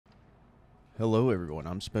Hello everyone,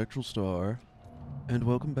 I'm SpectralStar, and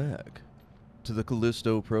welcome back to the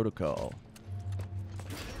Callisto Protocol.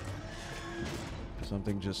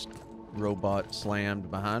 Something just robot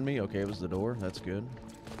slammed behind me. Okay, it was the door. That's good.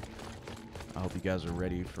 I hope you guys are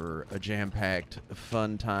ready for a jam-packed,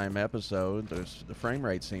 fun-time episode. The frame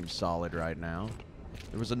rate seems solid right now.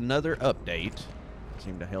 There was another update.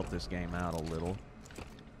 Seemed to help this game out a little.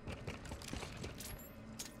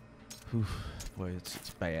 Whew. Boy,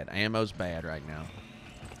 it's bad. Ammo's bad right now.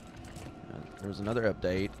 There was another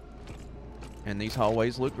update, and these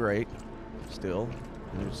hallways look great still.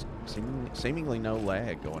 And there's seemingly no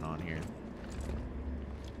lag going on here,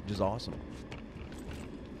 which is awesome.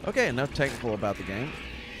 Okay, enough technical about the game.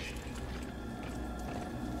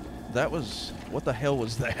 That was... what the hell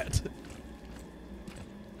was that?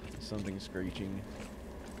 Something screeching.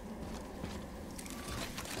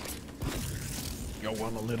 Yo,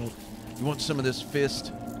 I'm a little... You want some of this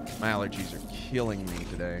fist? My allergies are killing me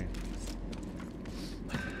today.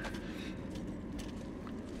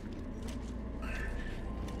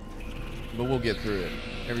 But we'll get through it.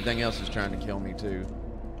 Everything else is trying to kill me too.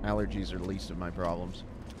 Allergies are the least of my problems.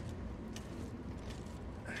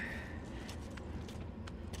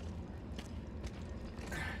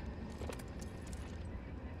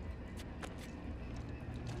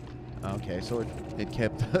 Okay, so it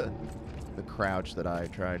kept the crouch that I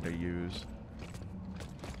tried to use.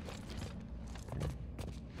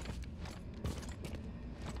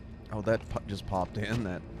 Oh, that just popped in,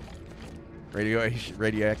 that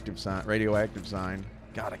radioactive sign.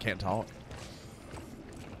 God, I can't talk.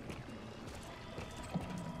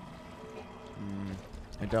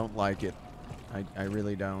 I don't like it. I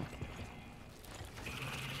really don't.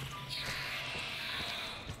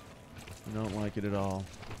 I don't like it at all.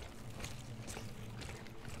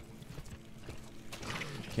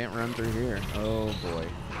 Can't run through here. Oh boy.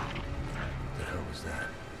 What the hell was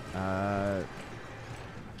that?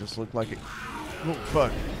 Just looked like it. Oh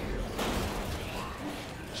fuck.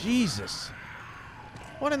 Jesus.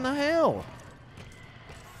 What in the hell?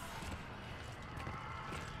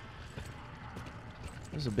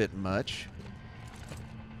 This is a bit much.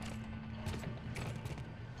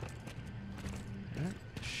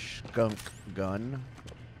 Skunk gun.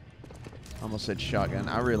 Almost said shotgun.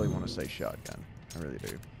 I really want to say shotgun. I really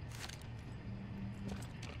do.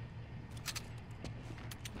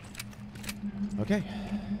 Okay.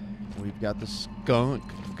 We've got the skunk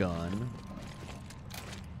gun.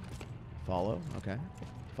 Follow. Okay.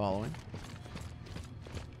 Following.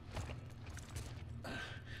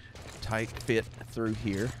 Tight fit through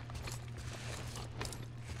here.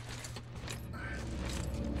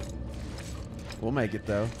 We'll make it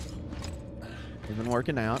though. We've been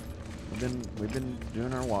working out. We've been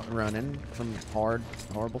doing our running from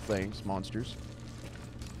horrible things, monsters.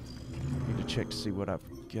 Need to check to see what I've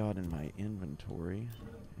got in my inventory.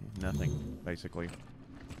 Nothing, basically.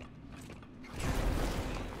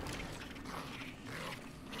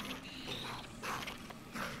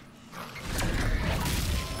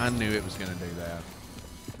 I knew it was gonna do that.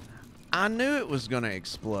 I knew it was gonna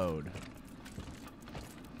explode.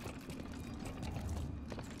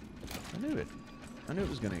 I knew it. I knew it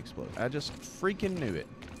was going to explode. I just freaking knew it.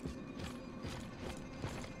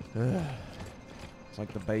 Ugh. It's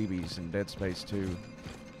like the babies in Dead Space 2.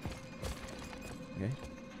 Okay.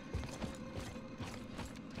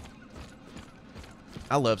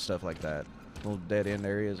 I love stuff like that. Little dead end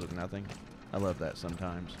areas with nothing. I love that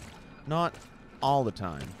sometimes. Not all the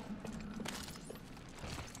time.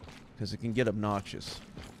 Because it can get obnoxious.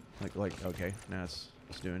 Like okay, now it's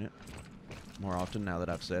doing it. More often now that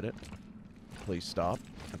I've said it. Please stop.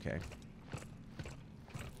 Okay.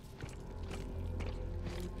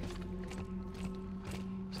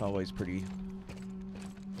 It's always pretty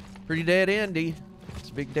dead endy.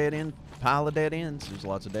 It's a big dead end pile of dead ends. There's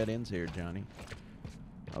lots of dead ends here, Johnny.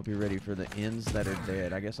 Hope you're ready for the ends that are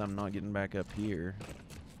dead. I guess I'm not getting back up here.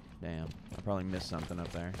 Damn. I probably missed something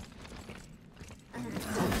up there. Oh,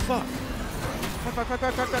 fuck. Fuck.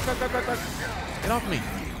 Get off me.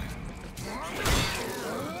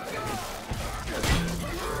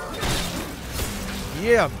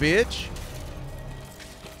 Yeah, bitch.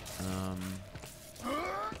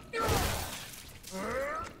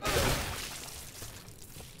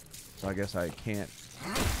 So I guess I can't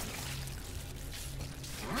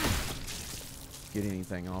get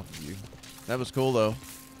anything off of you. That was cool, though.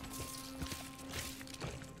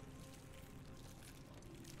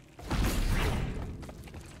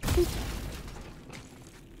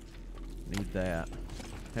 Need that.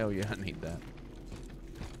 Hell yeah, I need that.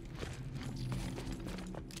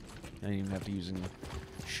 I didn't even have to use any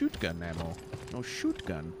shoot gun ammo. No shoot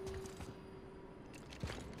gun.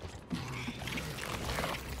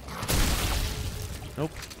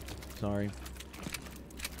 Nope. Sorry.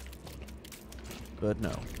 But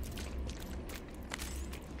no.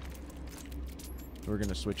 We're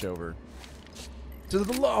gonna switch over to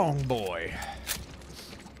the long boy.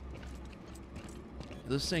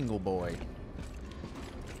 The single boy.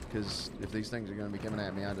 Because if these things are gonna be coming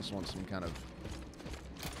at me, I just want some kind of...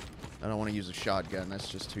 I don't want to use a shotgun. That's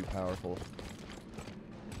just too powerful.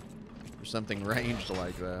 Or something ranged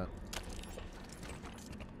like that.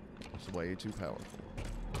 It's way too powerful.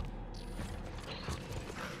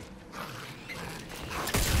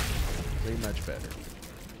 Way much better.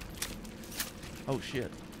 Oh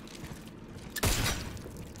shit.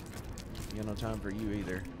 Got no time for you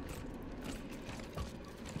either.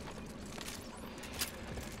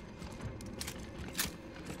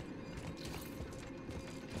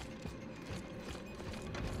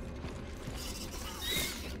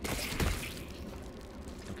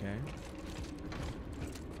 Okay.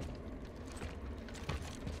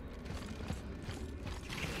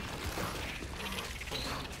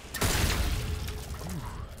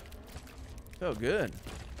 Felt good.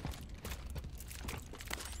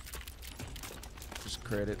 Just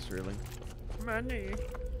credits, really. Money.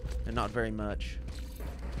 And not very much.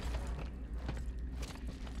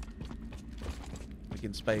 Like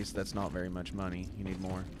in space, that's not very much money. You need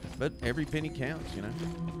more. But every penny counts, you know?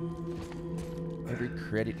 Every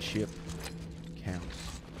credit chip counts.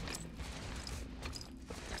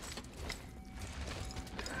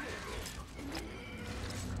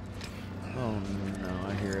 Oh no,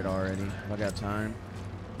 I hear it already. Have I got time?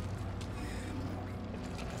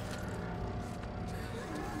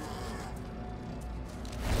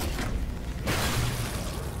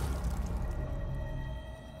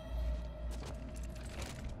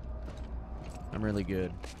 I'm really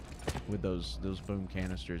good with those boom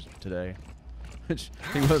canisters today.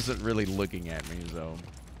 He wasn't really looking at me, so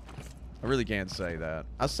I really can't say that.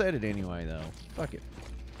 I said it anyway, though. Fuck it.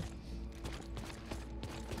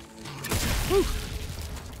 Whew.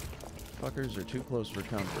 Fuckers are too close for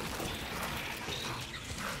comfort.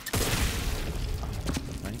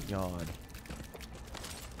 Thank God.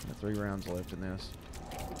 Got 3 rounds left in this.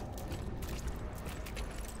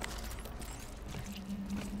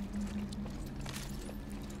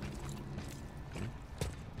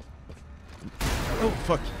 Oh,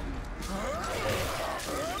 fuck.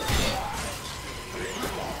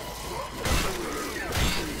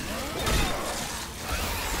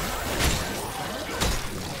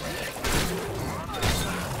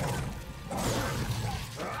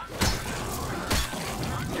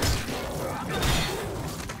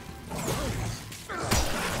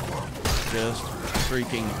 Just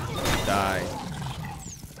freaking die.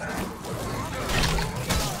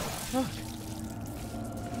 Oh.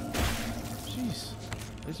 Jeez.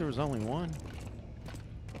 At least there was only one.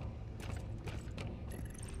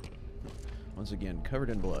 Once again, covered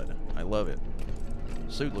in blood. I love it.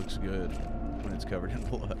 Suit looks good when it's covered in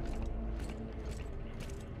blood.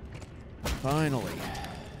 Finally,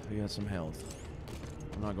 we got some health.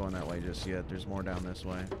 I'm not going that way just yet. There's more down this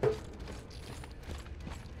way.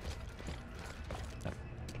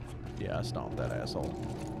 Yeah, I stomped that asshole.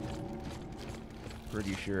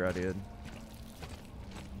 Pretty sure I did.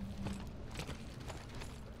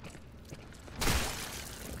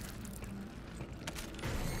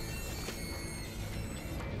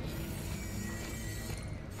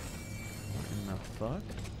 Fuck?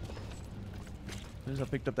 As soon as I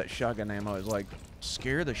picked up that shotgun ammo, it was like,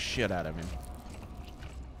 scare the shit out of him.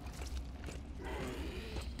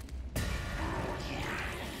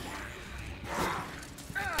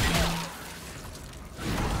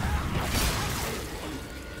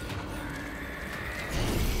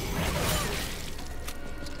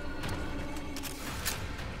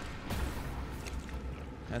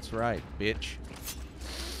 That's right, bitch.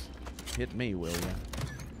 Hit me, will ya?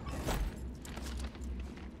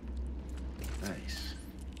 Nice.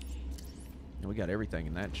 And we got everything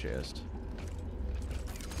in that chest.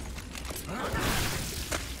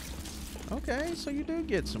 Okay, so you do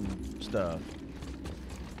get some stuff.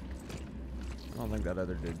 I don't think that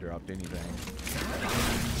other dude dropped anything.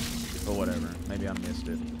 But whatever. Maybe I missed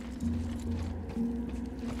it.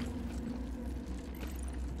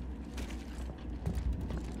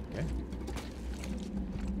 Okay.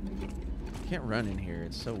 Can't run in here.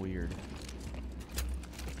 It's so weird.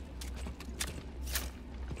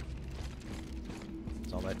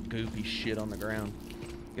 All that goopy shit on the ground.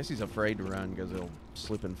 I guess he's afraid to run because he'll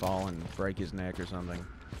slip and fall and break his neck or something.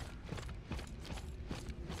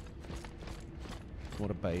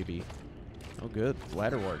 What a baby. Oh good,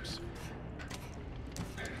 ladder works.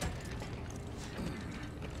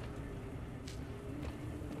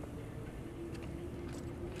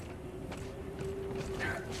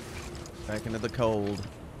 Back into the cold.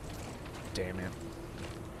 Damn it.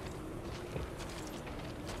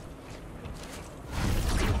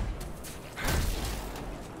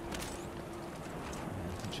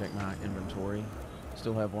 Check my inventory.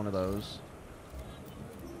 Still have one of those.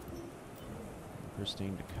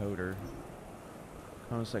 Pristine decoder.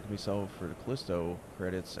 Components that can be sold for the Callisto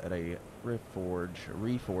credits at a reforge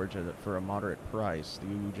for a moderate price. The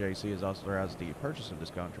UJC has also authorized the purchase of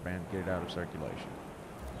this contraband to get it out of circulation.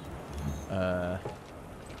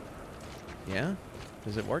 Yeah?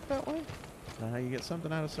 Does it work that way? Is that how you get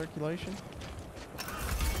something out of circulation?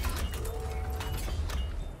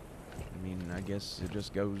 I mean, I guess it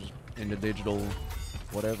just goes into digital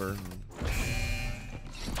whatever.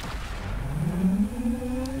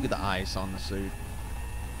 Look at the ice on the suit.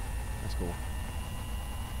 That's cool.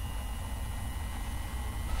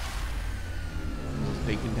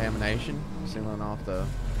 Decontamination? Sealing off the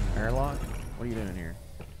airlock? What are you doing here?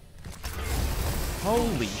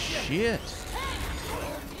 Holy shit!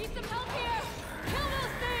 Hey! Need some help here! Kill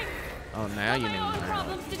those things! Oh, now you need my own to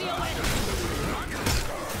problems to deal with!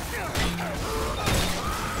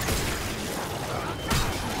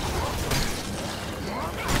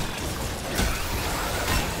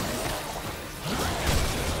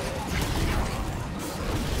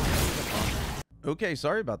 Okay,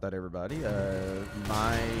 sorry about that, everybody.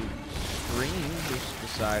 My screen just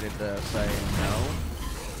decided to say no.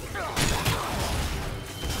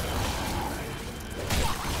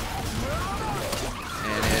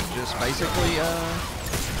 And it just basically,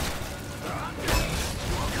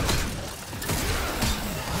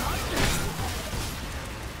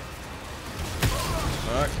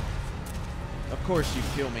 fuck. Of course you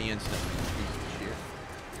kill me instantly, you piece of shit.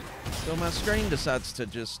 So my screen decides to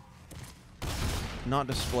just not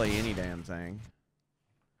display any damn thing.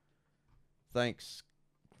 Thanks,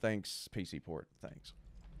 PC port. Thanks.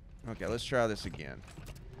 Okay, let's try this again.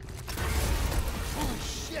 Holy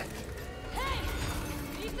shit! Hey!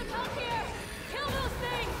 Need some help here! Kill those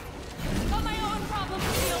things! Got my own problems to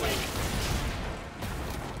deal with!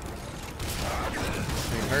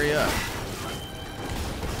 Hey, hurry up.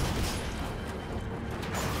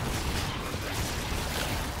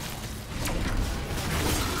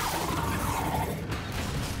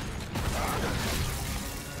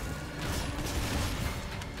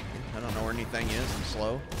 I don't know where anything is. I'm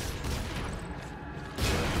slow.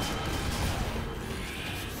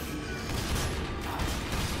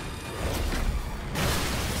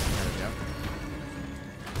 There we go.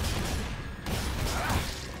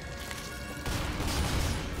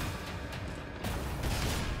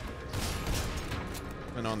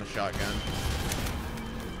 And on the shotgun.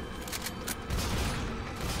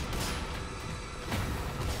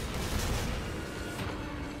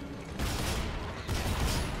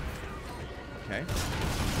 Okay.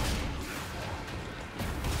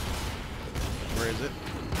 Where is it?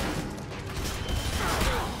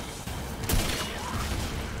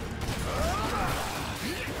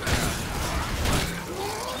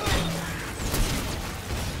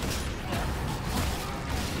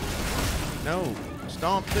 No,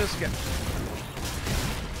 stomp this guy.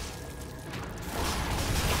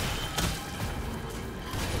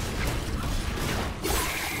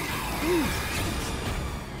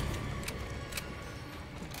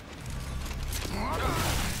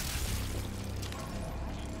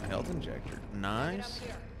 Health injector. Nice.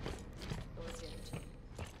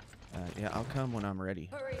 Yeah, I'll come when I'm ready.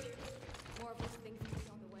 Hurry! More of those things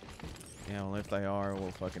on the way. Yeah, well, if they are,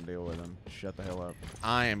 we'll fucking deal with them. Shut the hell up.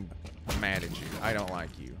 I am mad at you. I don't like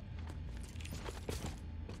you.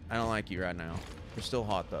 I don't like you right now. You're still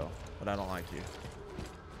hot, though, but I don't like you.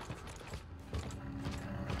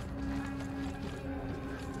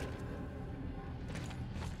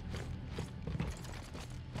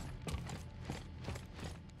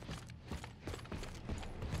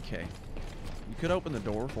 Okay. You could open the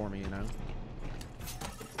door for me, you know?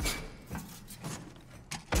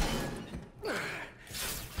 Didn't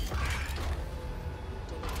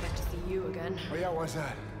expect to see you again. Oh yeah, why's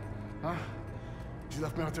that? Huh? You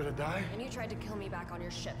left me out there to die? And you tried to kill me back on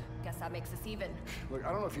your ship. Guess that makes us even. Look,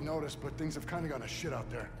 I don't know if you noticed, but things have kind of gone to shit out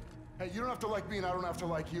there. Hey, you don't have to like me and I don't have to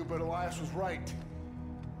like you, but Elias was right.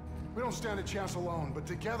 We don't stand a chance alone, but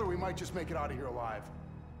together we might just make it out of here alive.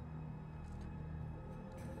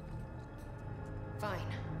 Fine.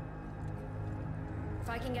 If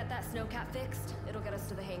I can get that snowcat fixed, it'll get us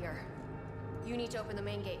to the hangar. You need to open the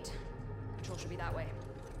main gate. Control should be that way.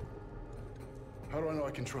 How do I know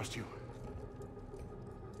I can trust you?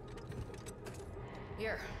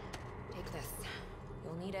 Here, take this.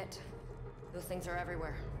 You'll need it. Those things are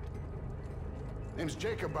everywhere. Name's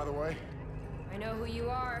Jacob, by the way. I know who you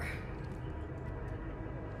are.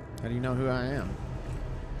 How do you know who I am?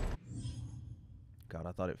 God,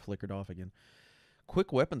 I thought it flickered off again.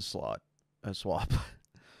 Quick weapon swap.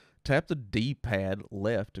 Tap the D-pad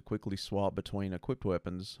left to quickly swap between equipped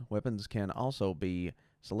weapons. Weapons can also be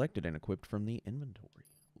selected and equipped from the inventory.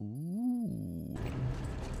 Ooh.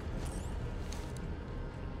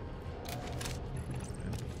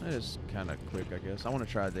 That is kind of quick, I guess. I want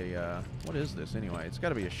to try the, what is this anyway? It's got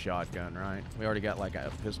to be a shotgun, right? We already got like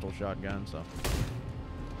a pistol shotgun, so.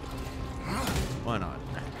 Why not?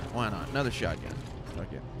 Why not? Another shotgun.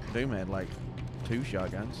 Fuck it. Doom had like 2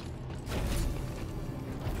 shotguns.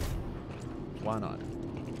 Why not?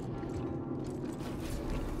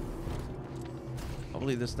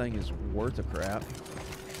 Hopefully this thing is worth a crap.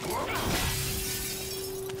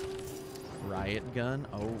 Riot gun?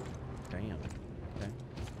 Oh, damn. Okay.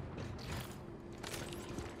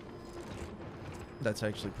 That's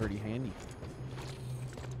actually pretty handy.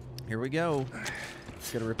 Here we go.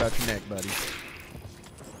 Just gotta rip out your neck, buddy.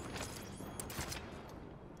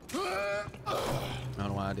 I don't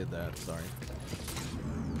know why I did that. Sorry.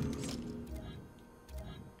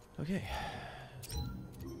 Okay.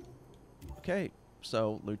 Okay.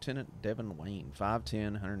 So, Lieutenant Devin Wayne,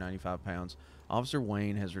 5'10", 195 pounds. Officer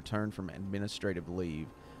Wayne has returned from administrative leave,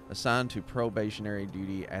 assigned to probationary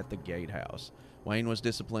duty at the gatehouse. Wayne was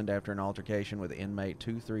disciplined after an altercation with inmate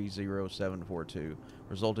 230742,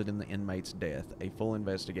 resulted in the inmate's death. A full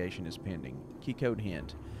investigation is pending. Key code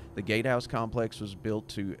hint. The gatehouse complex was built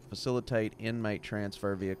to facilitate inmate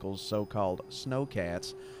transfer vehicles, so-called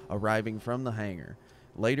snowcats, arriving from the hangar.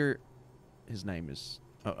 Later, his name is...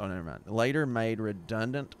 Oh, never mind. Later made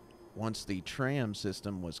redundant once the tram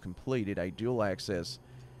system was completed, a dual-access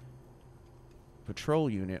patrol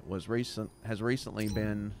unit has recently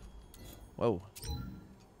been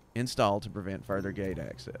installed to prevent further gate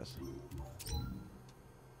access.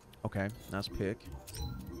 Okay, nice pick.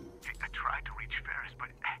 I tried to reach Ferris, but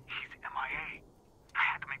he's MIA. I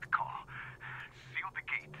had to make the call. Sealed the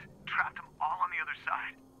gate. Trapped them all on the other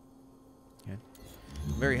side. Okay.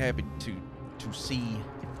 Very happy to see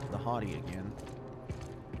the hottie again.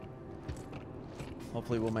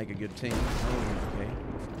 Hopefully we'll make a good team. Oh, okay.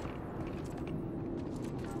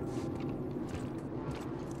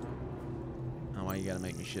 I don't know why you gotta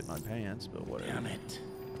make me shit my pants, but whatever. Damn it.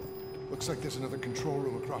 Looks like there's another control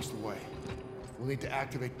room across the way. We'll need to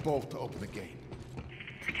activate both to open the gate.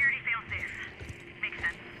 Security failsafe. Makes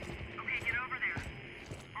sense. Okay, get over there.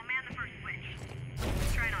 I'll man the first switch.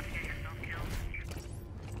 Try not to get yourself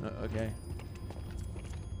killed. Okay.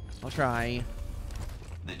 I'll try.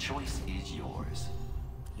 The choice is yours.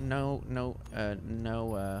 No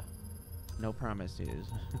promises.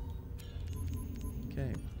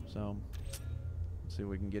 Okay, so let's see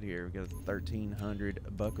what we can get here. We got 1,300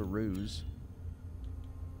 buckaroos.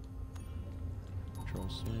 Control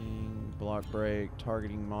swing, block break,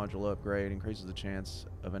 targeting module upgrade increases the chance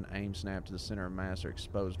of an aim snap to the center of mass or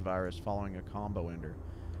exposed virus following a combo ender.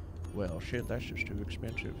 Well, shit, that's just too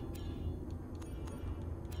expensive.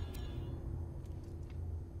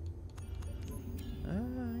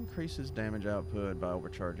 Increases damage output by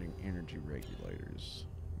overcharging energy regulators.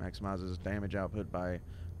 Maximizes damage output by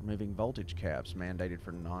removing voltage caps mandated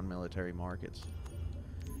for non-military markets.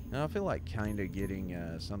 Now I feel like kind of getting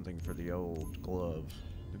something for the old glove,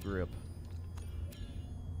 the grip.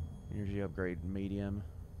 Energy upgrade medium.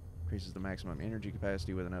 Increases the maximum energy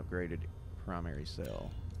capacity with an upgraded primary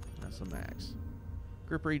cell. That's the max.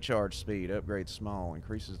 Grip recharge speed. Upgrade small.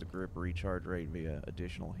 Increases the grip recharge rate via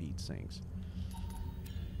additional heat sinks.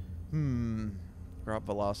 Grip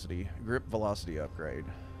velocity upgrade.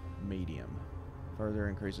 Medium. Further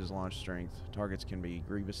increases launch strength. Targets can be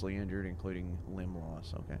grievously injured, including limb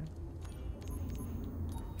loss. Okay.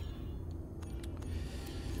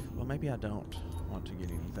 Well, maybe I don't want to get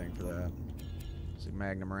anything for that. See,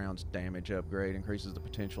 Magnum rounds damage upgrade increases the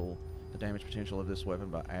damage potential of this weapon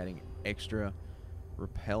by adding extra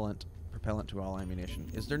propellant to all ammunition.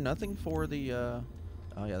 Is there nothing for the? Oh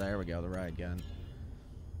yeah, there we go. The riot gun.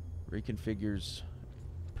 Reconfigures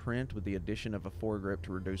print with the addition of a foregrip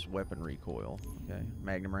to reduce weapon recoil. Okay.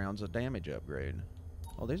 Magnum rounds a damage upgrade.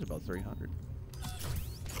 Oh, these are about 300.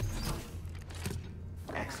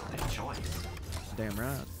 Excellent choice. Damn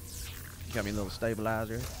right. Got me a little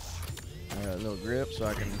stabilizer, a little grip, so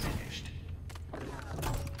I can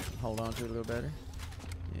hold on to it a little better.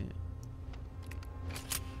 Yeah.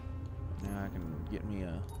 Now I can get me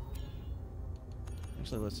a.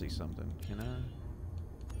 Actually, let's see something. Can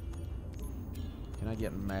I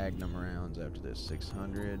get Magnum rounds after this?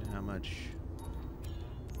 600. How much?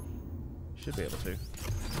 Should be able to.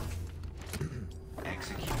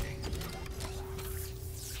 Executing.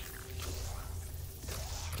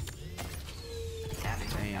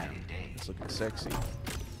 It's looking sexy.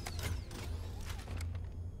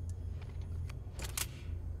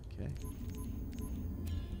 Okay.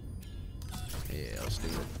 Yeah, let's do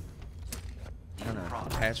it. What kind of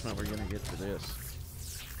attachment we're gonna get to this?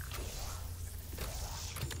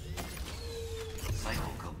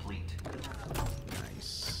 Cycle complete.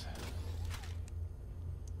 Nice.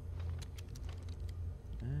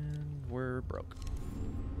 And we're broke.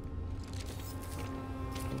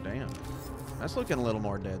 Oh, damn. That's looking a little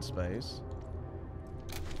more Dead Space.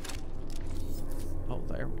 Oh,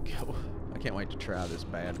 there we go. I can't wait to try this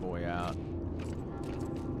bad boy out.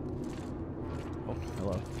 Oh,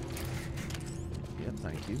 hello. Yeah,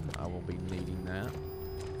 thank you. I will be needing that.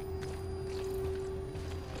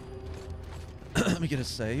 Let me get a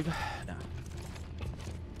save. No.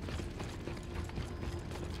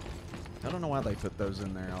 I don't know why they put those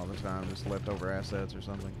in there all the time, just leftover assets or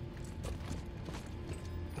something.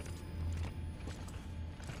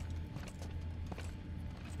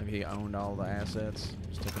 Maybe he owned all the assets,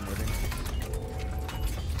 just took them with him.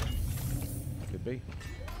 Could be.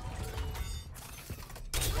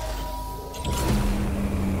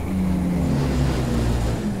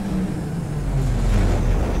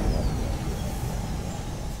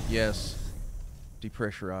 Yes.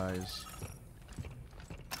 Depressurize.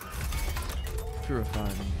 Purify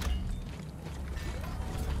them.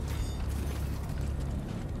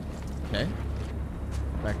 Okay.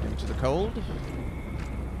 Back into the cold.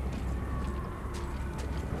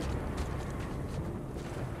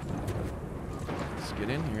 Let's get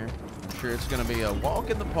in here. I'm sure it's going to be a walk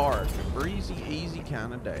in the park. A breezy, easy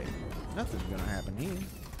kind of day. Nothing's going to happen here.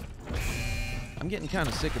 I'm getting kind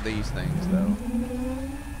of sick of these things, though.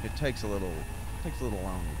 It takes a little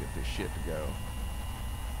long to get this shit to go.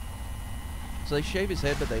 So they shave his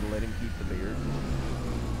head, but they let him keep the beard.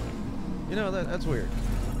 You know, that's weird.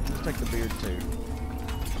 Let's take the beard, too.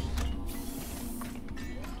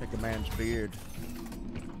 Take a man's beard.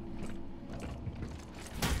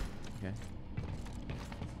 Okay.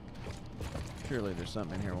 Surely there's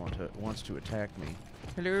something in here wants to attack me.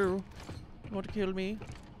 Hello? You want to kill me? You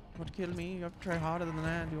want to kill me? You have to try harder than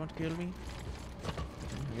that. Do you want to kill me?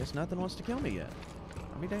 I guess nothing wants to kill me yet.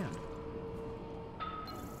 I'll be damned.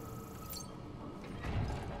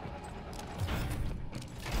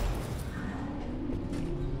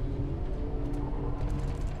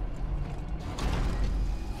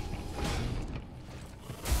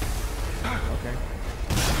 Okay.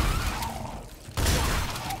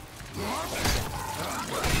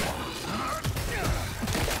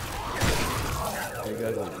 Big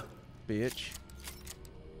ugly bitch.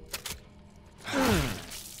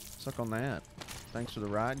 Suck on that. Thanks for the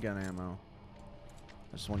ride gun ammo.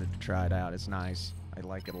 I just wanted to try it out. It's nice. I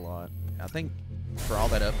like it a lot. I think for all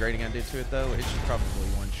that upgrading I did to it, though, it should probably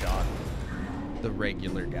one-shot the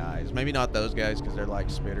regular guys. Maybe not those guys, because they're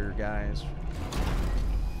like spitter guys.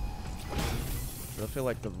 But I feel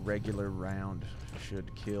like the regular round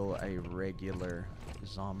should kill a regular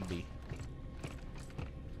zombie.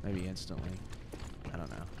 Maybe instantly. I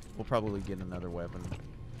don't know. We'll probably get another weapon.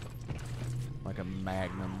 Like a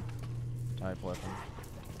magnum type weapon.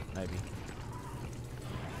 Maybe.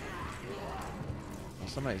 Well,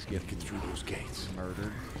 somebody's getting through those gates.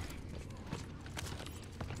 Murdered.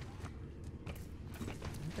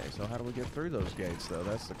 Okay, so how do we get through those gates, though?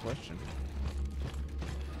 That's the question.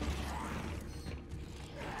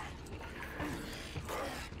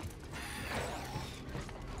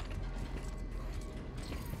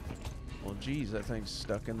 Well, geez, that thing's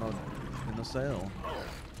stuck in the cell.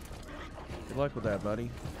 Good luck with that,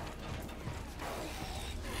 buddy.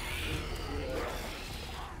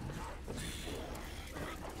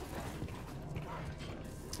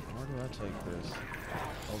 Where do I take this?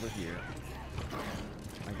 Over here,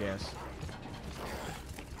 I guess.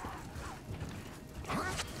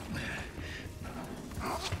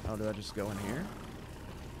 Oh, do I just go in here?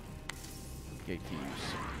 Gate keys.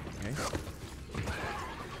 Okay.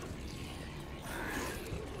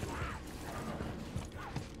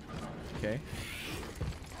 Okay.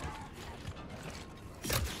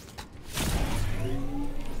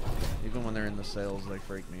 Even when they're in the cells, they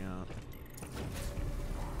freak me out.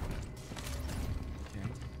 Okay.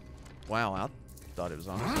 Wow, I thought it was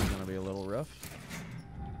honestly going to be a little rough.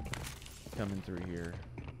 Coming through here.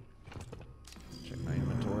 Check my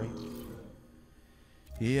inventory.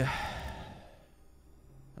 Yeah.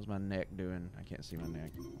 How's my neck doing? I can't see my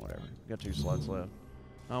neck. Whatever. Got 2 slots left.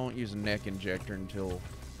 I won't use a neck injector until...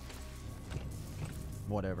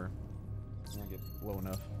 whatever. When I get low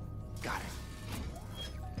enough. Got it.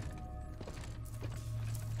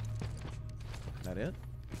 That it?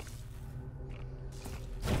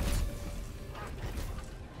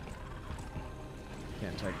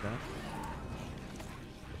 take that.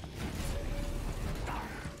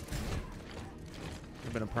 Would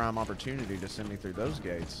have been a prime opportunity to send me through those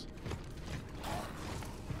gates.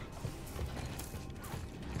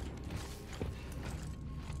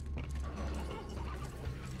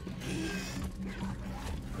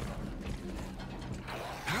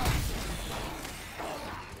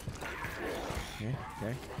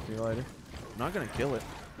 Okay, see you later. I'm not gonna kill it.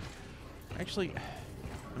 Actually,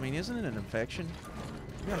 I mean, isn't it an infection?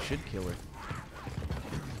 Maybe I should kill her.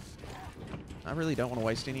 I really don't want to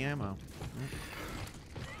waste any ammo.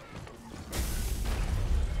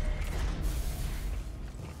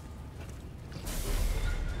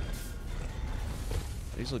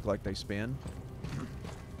 These look like they spin.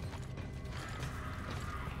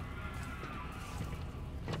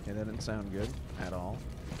 Okay, that didn't sound good at all.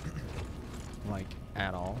 Like,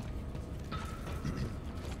 at all.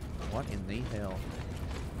 What in the hell?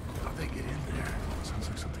 How'd they get in there? Sounds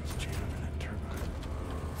like something's jamming in that turbine.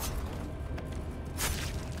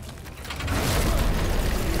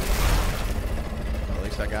 Well, at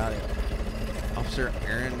least I got it. Officer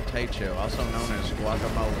Aaron Tacho, also known as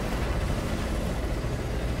Guacamole.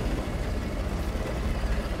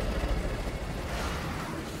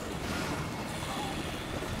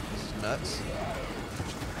 This is nuts.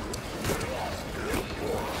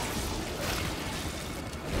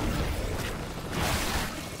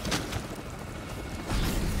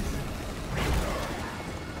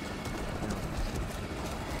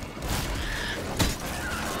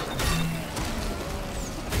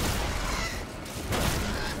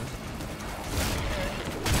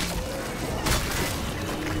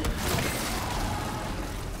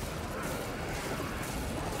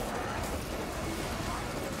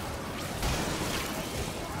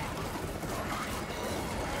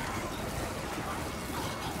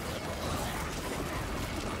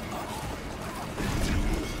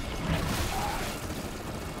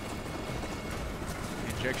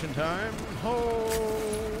 Injection time. Ho!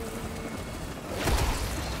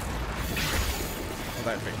 Well,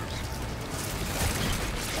 that figures.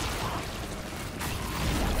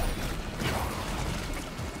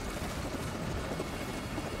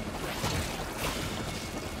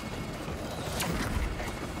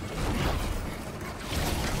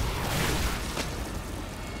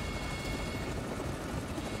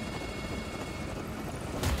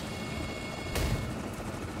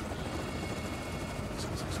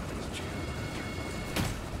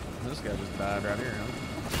 This guy just died right here, huh?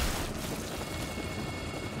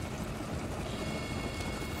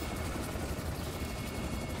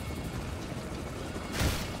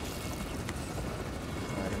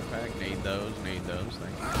 Need those,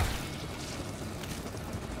 thank you.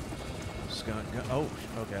 Skunk gun. Oh,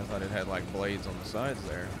 okay, I thought it had like blades on the sides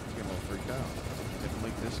there. I was getting a little freaked out. Didn't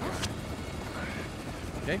leak this guy.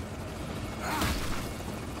 Okay.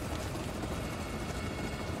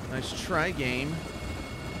 Nice try, game.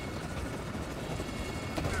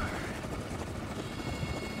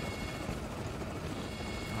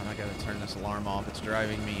 God, I gotta turn this alarm off. It's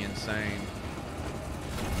driving me insane.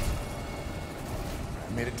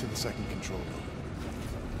 I made it to the second control room.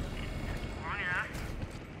 Long enough.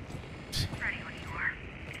 Ready when you are.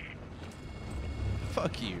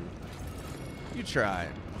 Fuck you. You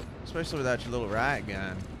tried. Especially without your little riot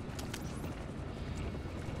gun.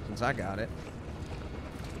 Since I got it.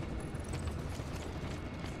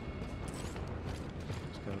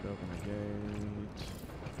 Let's go to open the gate.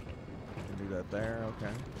 Can do that there,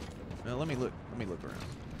 okay. Now let me look around.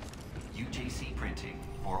 UJC printing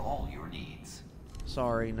for all your needs.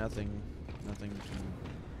 Sorry, nothing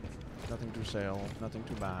to sell, nothing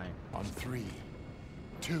to buy. On 3,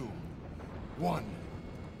 2, 1.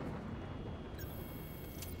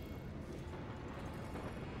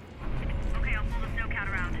 Okay, I'll pull the snowcat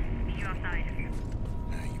around. Meet you outside.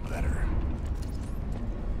 Yeah, you better.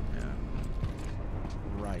 Yeah.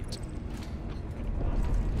 Right.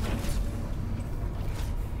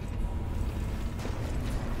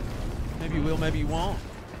 Maybe you will, maybe you won't.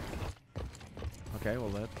 Okay, well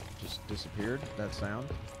that just disappeared, that sound.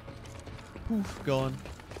 Poof, gone.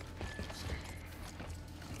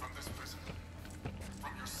 From this prison,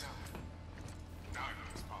 from yourself, neither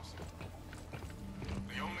is possible.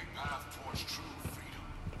 The only path towards true freedom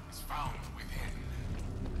is found within.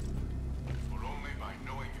 For only by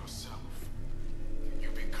knowing yourself can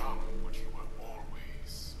you become what you were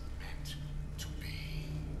always meant to be.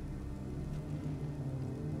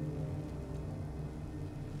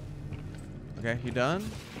 Okay, you done? You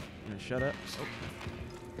gonna shut up? Oh.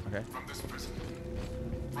 Okay. From this prison,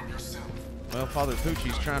 from yourself. Well, Father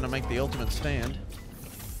Poochie's trying to make the ultimate stand.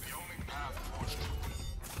 The only path towards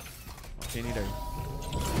truth. What can you do?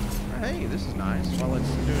 hey, this is nice. While it's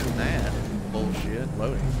doing that bullshit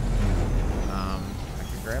loading, I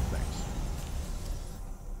can grab things.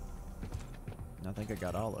 And I think I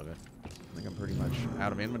got all of it. I think I'm pretty much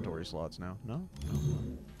out of inventory slots now. No?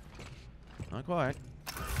 Not quite.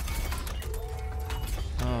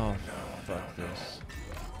 Oh, fuck this.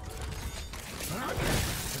 Where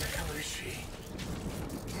the hell is she?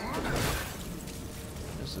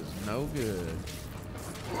 This is no good.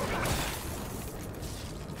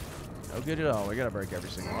 No good at all. We gotta break every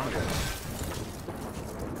single one of them.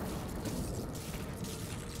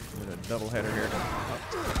 Get a double header here.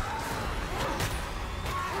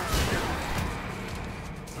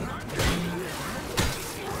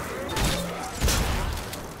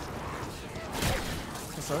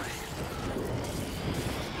 What's up?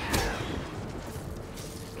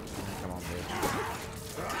 Come on, bitch.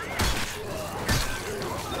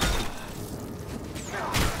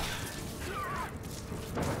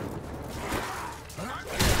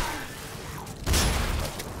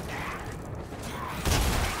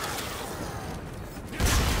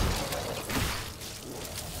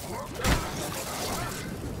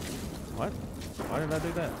 What? Why did I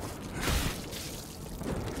do that?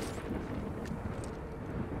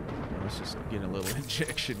 Let's just get a little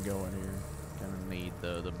injection going here. Gonna need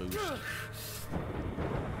the boost.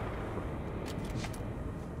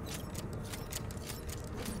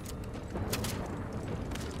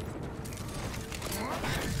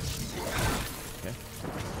 Okay.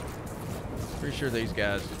 Pretty sure these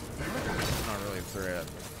guys are not really a threat.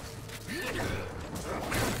 You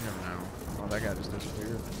never know. Oh, that guy just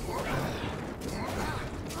disappeared.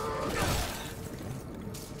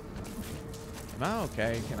 Am I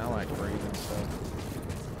okay? Can I like breathe and stuff?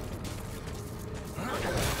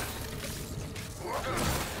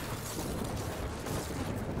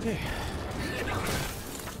 Okay.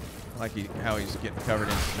 I like how he's getting covered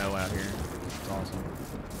in snow out here. It's awesome.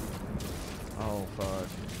 Oh fuck.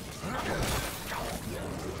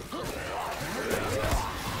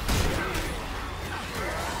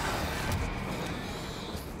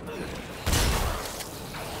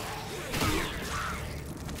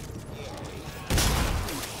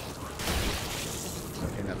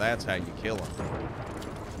 Okay, now that's how you kill him.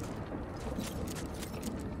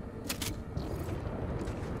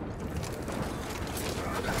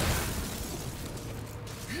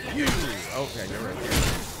 Okay, you're right here.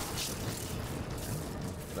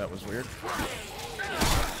 That was weird.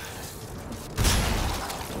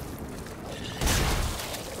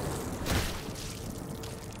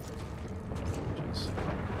 Jeez.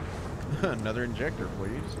 Another injector,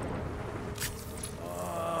 please.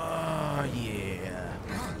 Oh, yeah.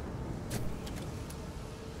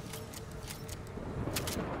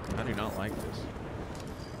 I do not like this.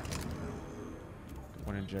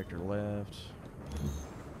 One injector left.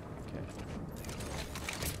 Okay.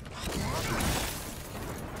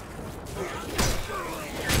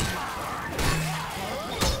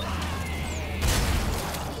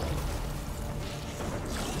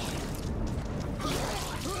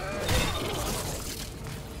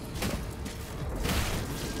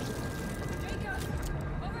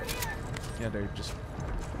 Yeah, dude, just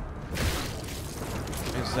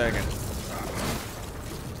give me a second.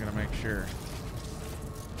 I'm gonna make sure.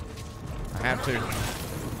 I have to.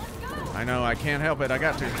 I know, I can't help it. I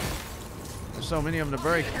got to. There's so many of them to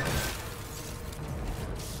break.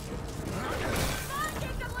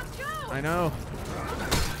 I know.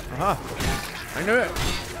 Aha! I knew it.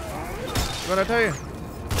 What'd I tell you?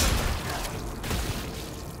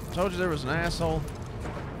 I told you there was an asshole.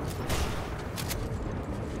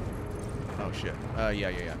 Oh shit.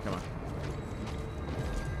 Yeah. Come on.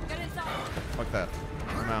 Get inside. Fuck that.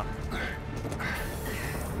 I'm out.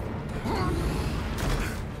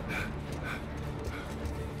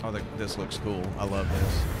 Oh, this looks cool. I love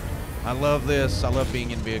this. I love this. I love being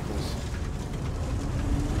in vehicles.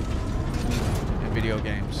 In video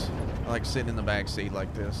games. I like sitting in the back seat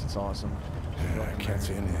like this. It's awesome. Yeah, I can't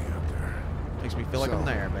see anything up there. Makes me feel like I'm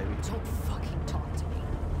there, baby. Don't fucking talk to me.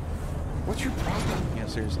 What's your problem? Yeah,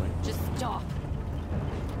 seriously. Just stop.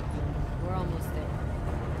 We're almost there.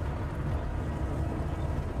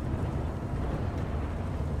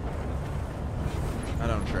 I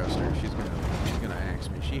don't trust her. She's gonna axe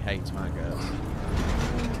me. She hates my guts.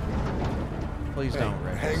 Please don't,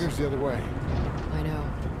 Rex. Hangar's the other way. I know.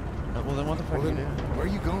 Well, then what the fuck Well, are you then, doing? where are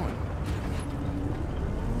you going?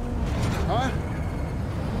 Huh?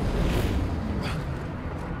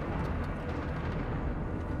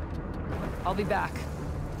 I'll be back.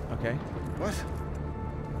 Okay. What?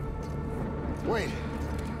 Wait.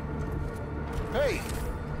 Hey!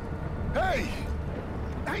 Hey!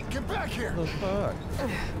 Hey, get back here! What the fuck?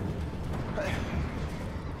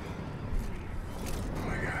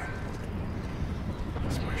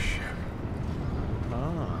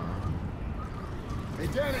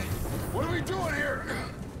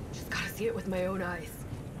 with my own eyes.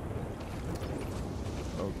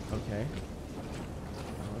 Oh, okay.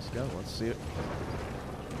 Well, let's go. Let's see it.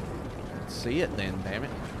 Let's see it then, damn it.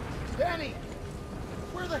 Danny!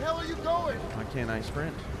 Where the hell are you going? Why can't I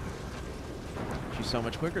sprint? She's so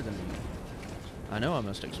much quicker than me. I know I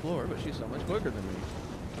must explore, but she's so much quicker than me.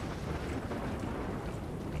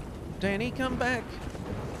 Danny, come back.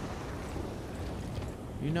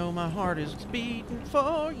 You know my heart is beating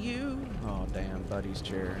for you. Oh, damn, Buddy's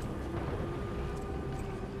chair.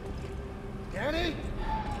 Danny?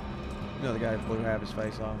 You know the guy who blew half his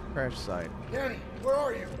face off? Crash site. Danny, where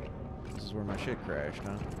are you? This is where my shit crashed,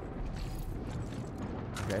 huh?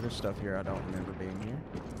 Okay, there's stuff here I don't remember being here.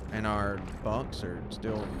 And our bunks are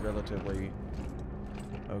still relatively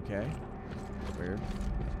okay. Weird.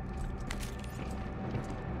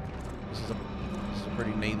 This is a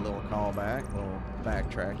pretty neat little callback, little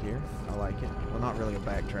backtrack here. I like it. Well, not really a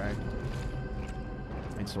backtrack.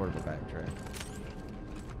 It's sort of a backtrack.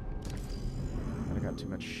 But I got too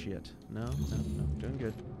much shit. No, doing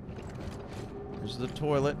good. There's the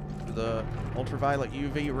toilet. The ultraviolet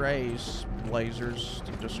UV rays lasers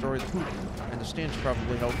to destroy the poop and the stench,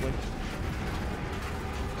 probably, hopefully.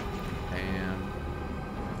 And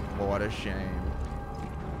what a shame.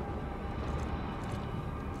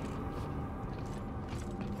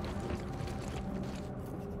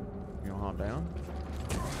 You gonna hop down?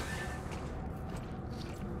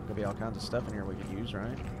 Could be all kinds of stuff in here we could use,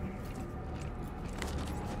 right?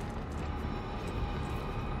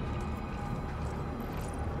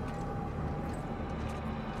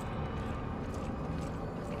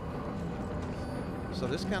 So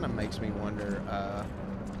this kind of makes me wonder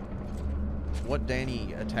what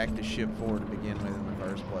Danny attacked the ship for to begin with in the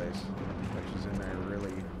first place, which is in there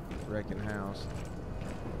really wrecking house.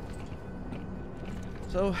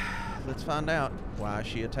 So let's find out why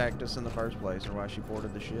she attacked us in the first place, or why she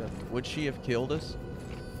boarded the ship. Would she have killed us?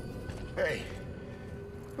 Hey,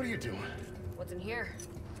 what are you doing? What's in here?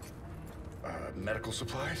 Medical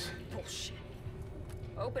supplies? Bullshit.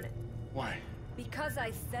 Open it. Why? Because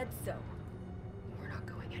I said so. We're not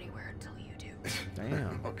going anywhere until you do.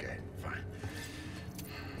 Damn. Okay, fine.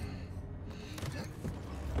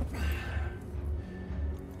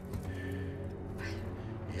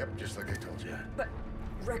 Yep, just like I told you. But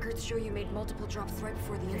records show you made multiple drops right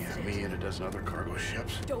before the Yeah, incident. me and a dozen other cargo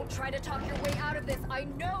ships. Don't try to talk your way out of this. I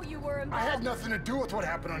know you were I involved. had nothing to do with what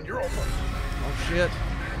happened on Europa. Oh shit.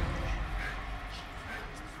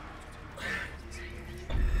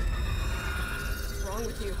 What's wrong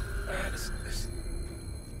with you? This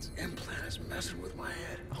implant is messing with my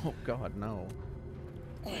head. Oh god, no.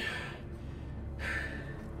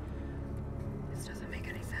 This doesn't make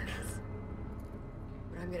any sense.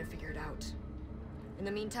 But I'm gonna figure it out. In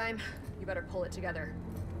the meantime, you better pull it together.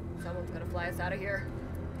 Someone's gonna fly us out of here.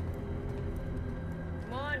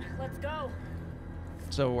 Come on, let's go.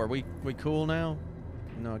 So are we cool now?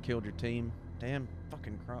 No, I killed your team. Damn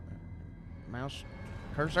fucking mouse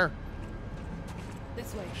cursor.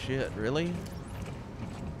 This way. Shit, really?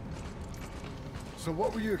 So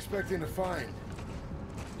what were you expecting to find?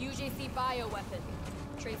 UJC bioweapon.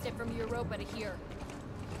 Traced it from Europa to here.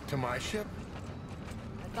 To my ship?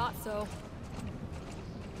 I thought so.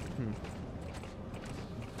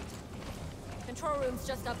 Control room's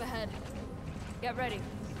just up ahead. Get ready.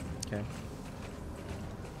 Okay.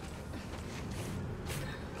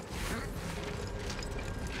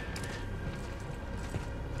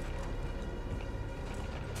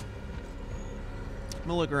 I'm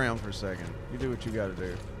gonna look around for a second. You do what you gotta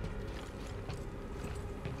do.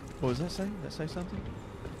 What does that say? Does that say something?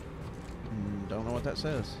 Don't know what that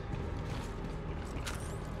says.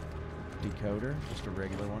 Decoder, just a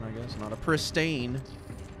regular one, I guess. Not a pristine.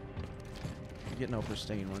 You get no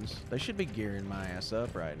pristine ones. They should be gearing my ass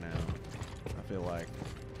up right now. I feel like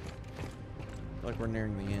we're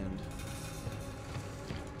nearing the end.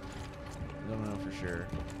 Don't know for sure.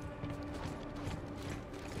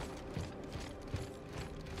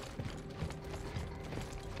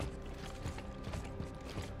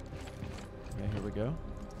 Okay, here we go.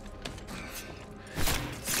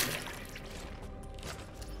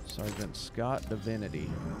 Sergeant Scott Divinity.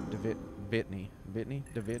 Vitney.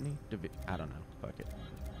 I don't know. Fuck it.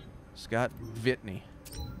 Scott Vitney.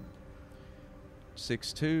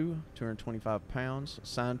 6'2", 225 pounds.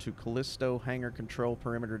 Assigned to Callisto Hangar Control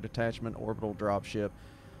Perimeter Detachment Orbital Dropship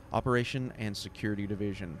Operation and Security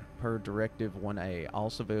Division. Per Directive 1A, all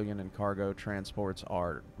civilian and cargo transports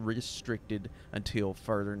are restricted until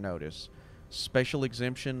further notice. Special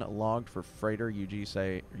exemption logged for freighter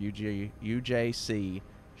UJC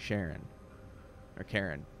Sharon. Or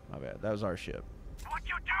Karen, my bad. That was our ship. What'd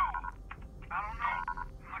you do? I don't know.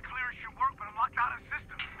 My clearance should work locked out of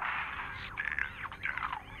system. Stand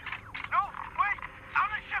down. No, wait! I'm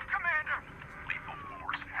the ship commander! Lethal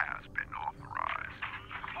force has been authorized.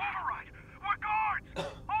 Override! We're guards!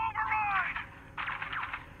 Override!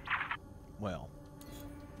 Well,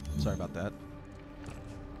 sorry about that.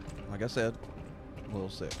 Like I said, a little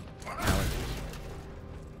sick. Allergies.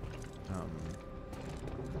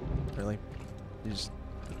 Really?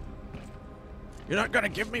 You're not gonna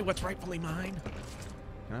give me what's rightfully mine?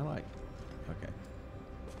 Can I like? Okay.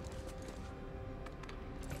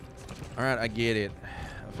 Alright, I get it.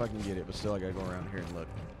 I fucking get it, but still I gotta go around here and look.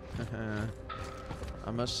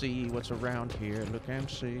 I must see what's around here. Look and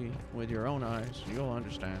see with your own eyes. You'll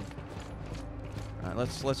understand. Alright,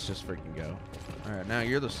 let's just freaking go. Alright, now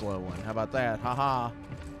you're the slow one. How about that? Haha.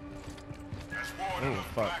 Oh,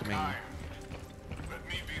 fuck me. Let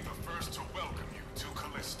me be the first to welcome you to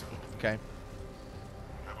Callisto. Okay. You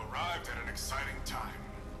have arrived at an exciting time.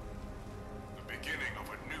 The beginning of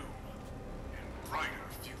a new and brighter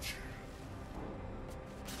future.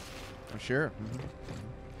 Oh, sure.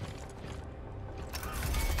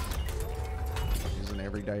 Isn't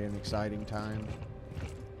every day an exciting time?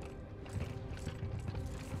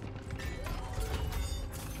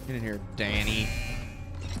 Get in here, Danny.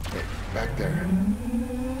 Hey, back there.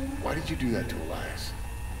 Why did you do that to Elias?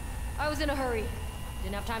 I was in a hurry.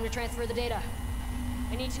 Didn't have time to transfer the data.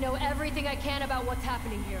 I need to know everything I can about what's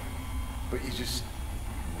happening here. But you just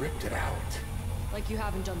ripped it out. Like you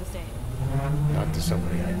haven't done the same. Not to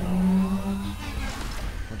somebody I know.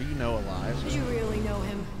 What do you know, Elias? Did you really know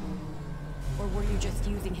him? Or were you just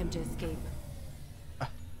using him to escape?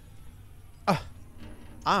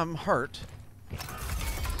 I'm hurt.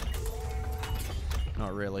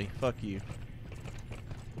 Not really. Fuck you.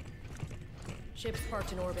 Ship's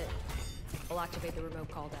parked in orbit. I'll activate the remote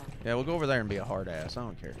call down. Yeah, we'll go over there and be a hard ass. I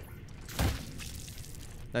don't care.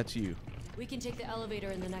 That's you. We can take the elevator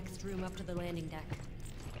in the next room up to the landing deck.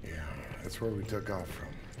 Yeah, that's where we took off from.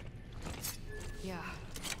 Yeah.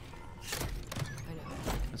 I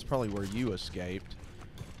know. That's probably where you escaped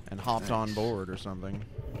and hopped on board or something.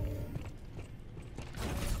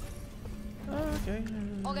 Okay.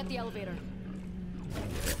 I'll get the elevator.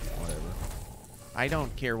 Whatever. I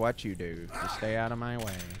don't care what you do. Just stay out of my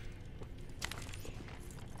way.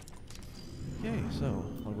 Okay, so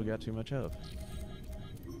what have we got too much of?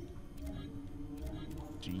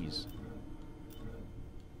 Jeez.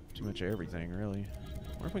 Too much of everything, really.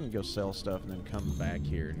 What if we can go sell stuff and then come back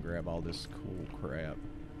here and grab all this cool crap?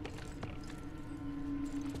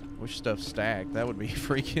 Wish stuff stacked. That would be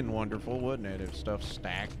freaking wonderful, wouldn't it, if stuff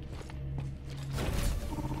stacked?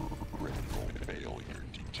 Critical failure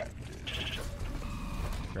detected.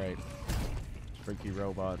 Great. Freaky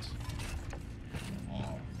robots.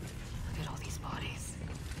 Look at all these bodies.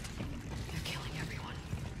 They're killing everyone.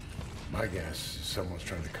 My guess is someone's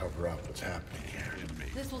trying to cover up what's happening here.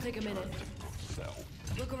 This will take a minute.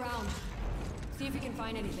 Look around. See if you can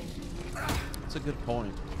find anything. That's a good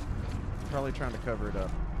point. Probably trying to cover it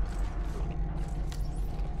up.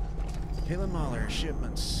 Caitlin Mahler,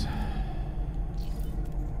 shipments.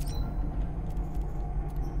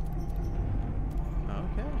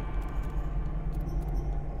 Okay.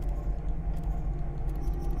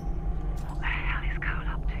 What the hell is Cole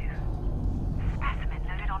up to? Specimen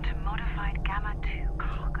loaded onto modified Gamma-2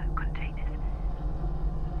 cargo containers.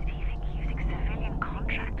 Did he think using civilian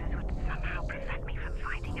contractors would somehow prevent me from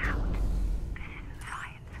finding out? This isn't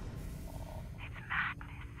science. It's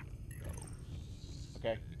madness.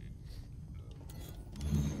 Okay.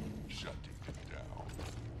 Shutting it down.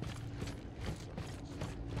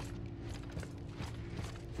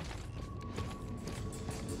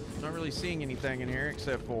 Not really seeing anything in here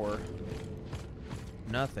except for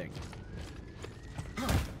nothing.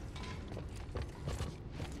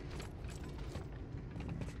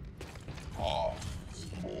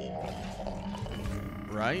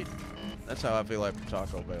 Right? That's how I feel after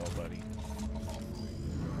Taco Bell, buddy.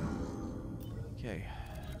 Okay.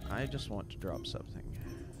 I just want to drop something.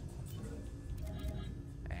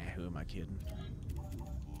 Who am I kidding?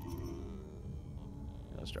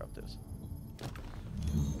 Let's drop this.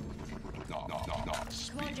 Come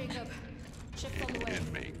on, Jacob. Ship's on the way.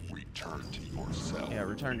 Inmate, return to your cell. Yeah,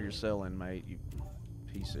 return to your cell, inmate, you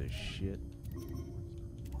piece of shit.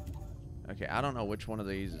 Okay, I don't know which one of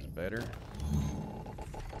these is better.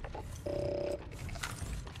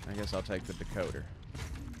 I guess I'll take the decoder.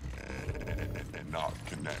 And not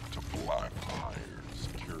connect to Black Iron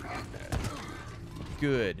security net.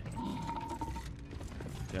 Good.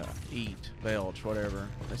 Yeah, eat, belch, whatever.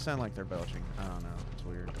 They sound like they're belching. I don't know. It's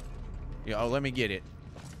weird. Yeah, oh, let me get it.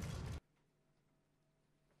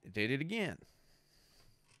 It did it again.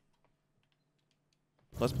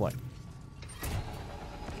 Let's play.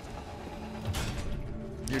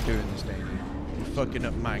 You're doing this, Danny. You're fucking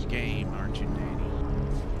up my game, aren't you,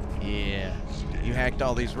 Danny? Yeah. You hacked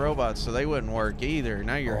all these robots so they wouldn't work either.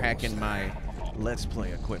 Now you're hacking my Let's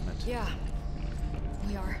Play equipment. Yeah.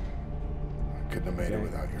 We are. Couldn't have made it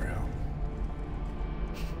without your help.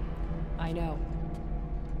 I know.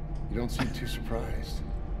 You don't seem too surprised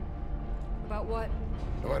About what?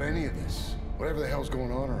 about any of this. Whatever the hell's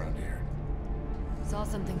going on around here. Saw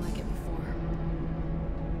something like it before.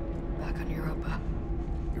 Back on Europa.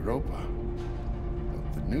 Europa? Well,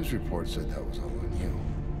 the news report said that was all on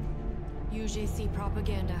you. UJC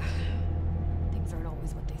propaganda. Things aren't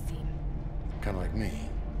always what they seem. Kind of like me.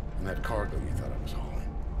 And that cargo you thought I was hauling.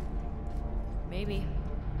 Maybe.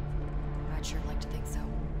 I'd sure like to think so.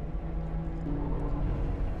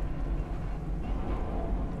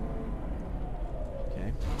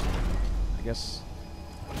 Okay. I guess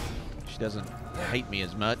she doesn't hate me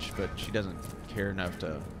as much, but she doesn't care enough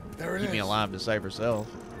to There it keep me is. alive to save herself.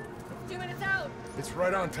 2 minutes out! It's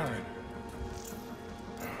right on time.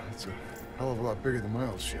 It's a hell of a lot bigger than my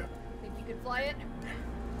old ship. Think you could fly it?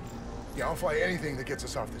 Yeah, I'll fly anything that gets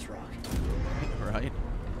us off this rock. Right?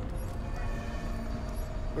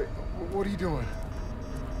 Wait, what are you doing?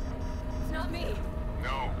 It's not me.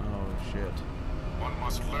 No, Oh, shit. one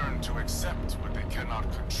must learn to accept what they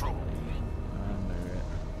cannot control. I knew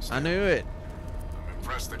it. I knew it. I'm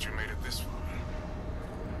impressed that you made it this far.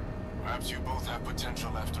 Perhaps you both have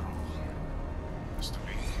potential after all. Mr.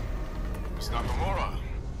 Lee, Miss Nakamura,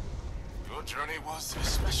 your journey was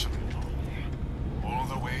especially long. All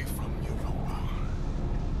the way from Europa.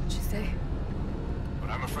 What'd you say? But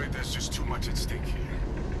I'm afraid there's just too much at stake here.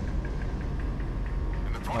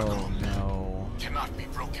 And the protocol Oh, no. cannot be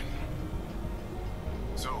broken.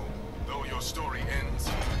 So, though your story ends,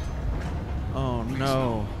 Oh, please no.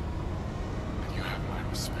 know that you have my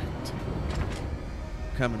respect.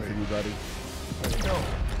 Coming for you, buddy. No!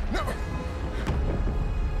 No!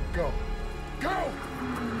 Go! Go!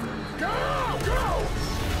 Go! Go!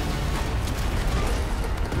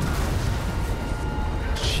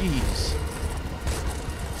 Jeez.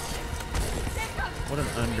 Jacob! What an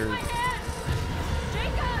under... My hand!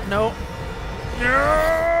 Jacob! No. No!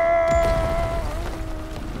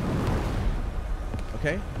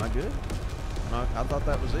 Okay, am I good? I thought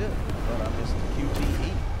that was it. I thought I missed the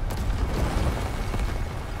QTE.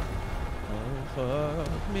 Oh,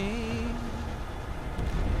 fuck me.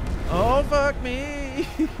 Oh, fuck me.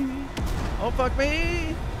 Oh, fuck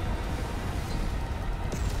me.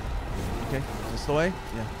 Okay, is this the way?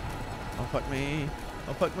 Yeah. Oh, fuck me.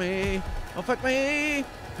 Oh, fuck me. Oh, fuck me.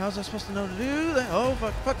 How was I supposed to know to do that? Oh,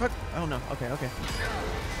 fuck, fuck, fuck. Oh, no. Okay, okay.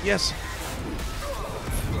 Yes.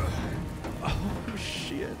 Oh,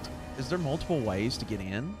 shit. Is there multiple ways to get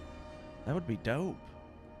in? That would be dope.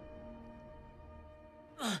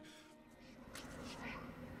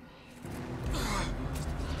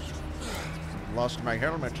 Lost my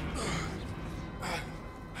helmet.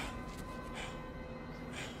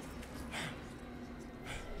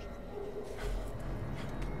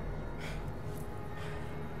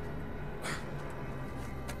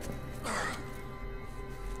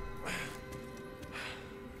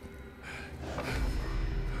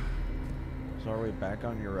 So are we back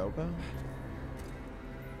on Europa?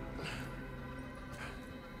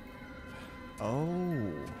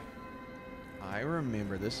 Oh. I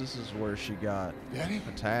remember. This is where she got Daddy?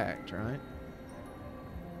 attacked, right?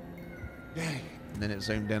 Danny. And then it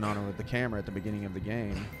zoomed in on her with the camera at the beginning of the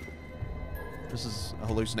game. This is a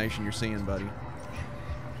hallucination you're seeing, buddy.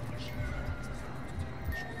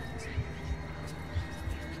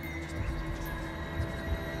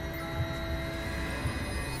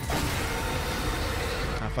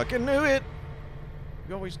 I fucking knew it!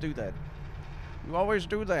 You always do that. You always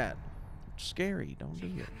do that. It's scary. Don't do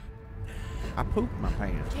it. I pooped my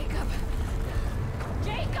pants. Jacob!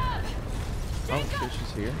 Jacob! Oh, shit,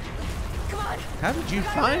 she's here. Come on! How did you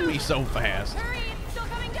find me so fast? Hurry! It's still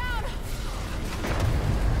coming down!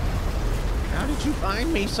 How did you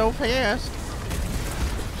find me so fast?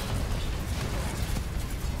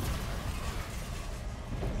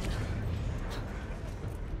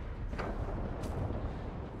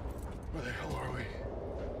 Where the hell are we?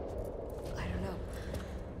 I don't know.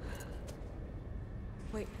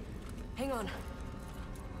 Wait, hang on.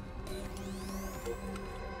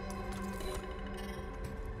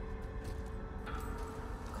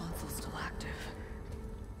 Console's still active.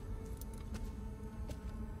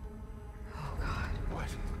 Oh god. What?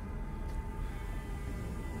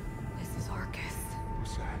 This is Arcus.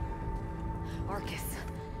 What's that? Arcus.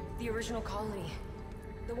 The original colony.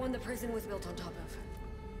 The one the prison was built on top of.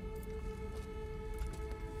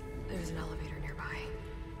 an elevator nearby.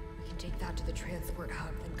 We can take that to the transport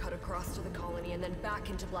hub, then cut across to the colony, and then back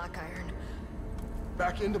into Blackiron.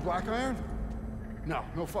 Back into Blackiron? No,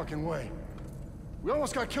 no fucking way. We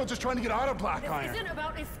almost got killed just trying to get out of Blackiron. This isn't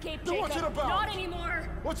about escape, Then Jacob. what's it about? Not anymore.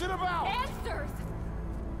 What's it about? Answers!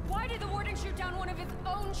 Why did the Warden shoot down one of his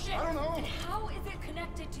own ships? I don't know. And how is it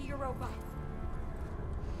connected to Europa?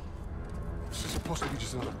 This is supposed to be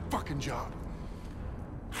just another fucking job.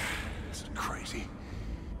 This is crazy.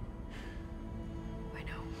 I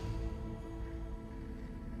know.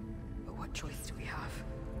 But what choice do we have?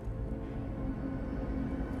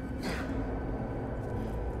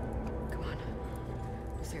 Come on.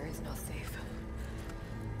 This area's not safe.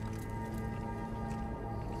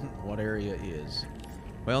 What area is?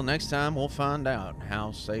 Well, next time we'll find out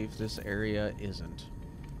how safe this area isn't.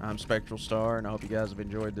 I'm SpectralStar, and I hope you guys have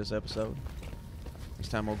enjoyed this episode. Next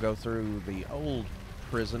time we'll go through the old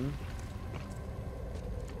prison,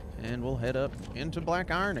 and we'll head up into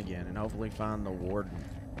Blackiron again and hopefully find the Warden.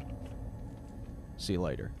 See you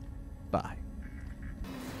later. Bye.